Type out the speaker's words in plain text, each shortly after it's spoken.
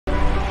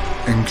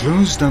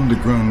Enclosed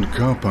underground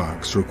car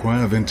parks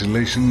require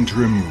ventilation to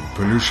remove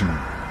pollution.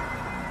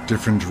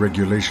 Different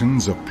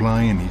regulations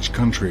apply in each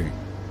country.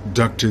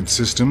 Ducted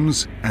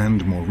systems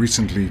and, more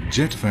recently,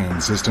 jet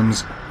fan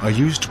systems are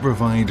used to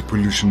provide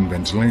pollution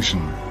ventilation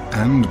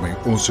and may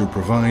also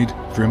provide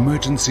for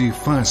emergency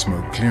fire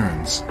smoke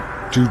clearance.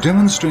 To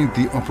demonstrate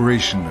the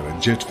operation of a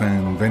jet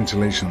fan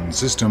ventilation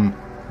system,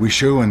 we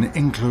show an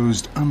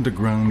enclosed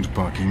underground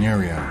parking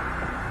area.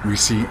 We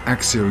see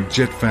axial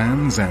jet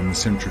fans and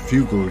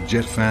centrifugal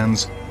jet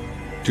fans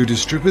to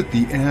distribute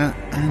the air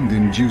and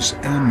induce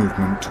air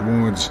movement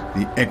towards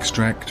the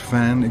extract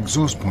fan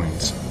exhaust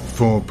points.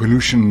 For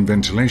pollution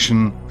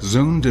ventilation,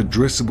 zoned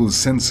addressable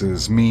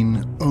sensors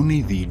mean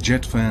only the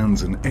jet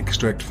fans and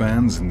extract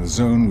fans in the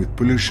zone with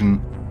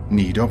pollution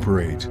need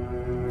operate.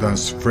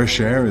 Thus, fresh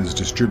air is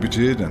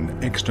distributed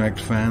and extract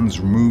fans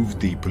remove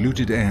the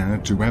polluted air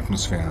to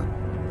atmosphere.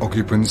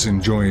 Occupants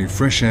enjoy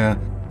fresh air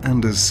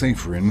and a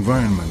safer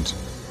environment.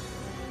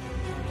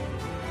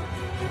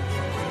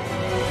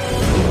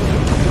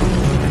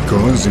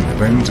 Because in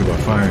event of a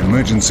fire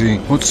emergency,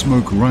 hot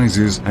smoke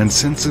rises and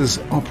sensors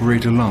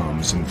operate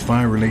alarms and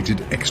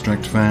fire-related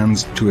extract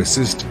fans to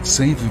assist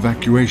safe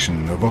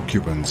evacuation of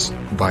occupants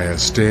via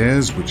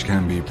stairs which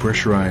can be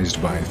pressurized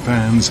by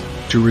fans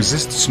to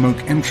resist smoke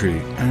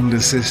entry and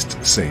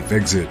assist safe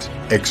exit.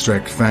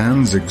 Extract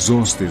fans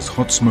exhaust this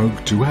hot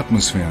smoke to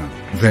atmosphere.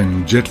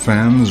 Then jet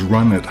fans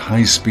run at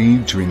high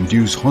speed to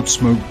induce hot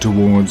smoke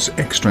towards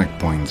extract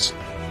points.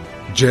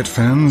 Jet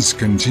fans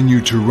continue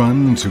to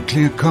run to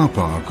clear car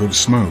park of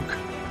smoke.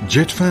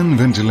 Jet fan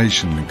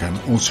ventilation can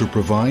also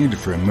provide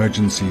for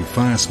emergency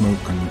fire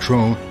smoke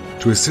control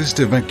to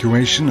assist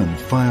evacuation and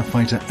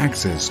firefighter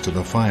access to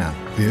the fire.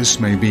 This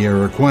may be a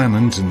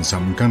requirement in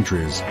some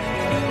countries.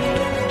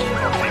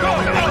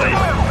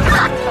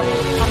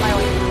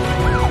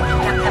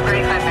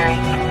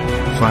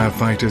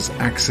 Firefighters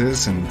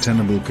access in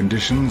tenable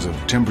conditions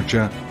of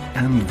temperature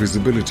and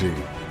visibility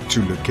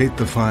to locate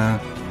the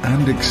fire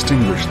and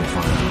extinguish the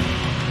fire.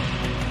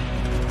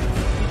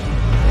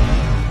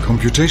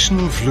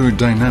 Computational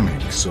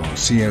fluidodynamics, or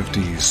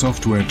CFD,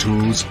 software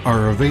tools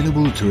are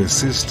available to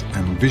assist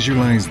and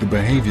visualize the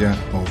behavior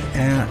of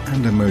air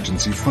and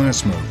emergency fire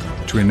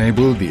smoke to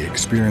enable the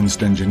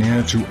experienced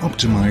engineer to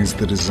optimize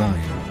the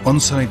design.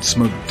 On-site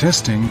smoke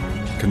testing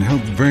can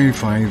help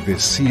verify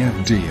this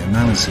CFD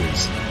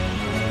analysis.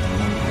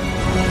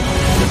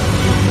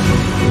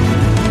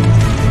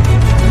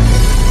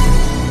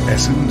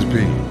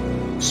 S&P,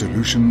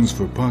 Solutions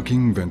for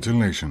Parking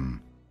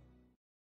Ventilation.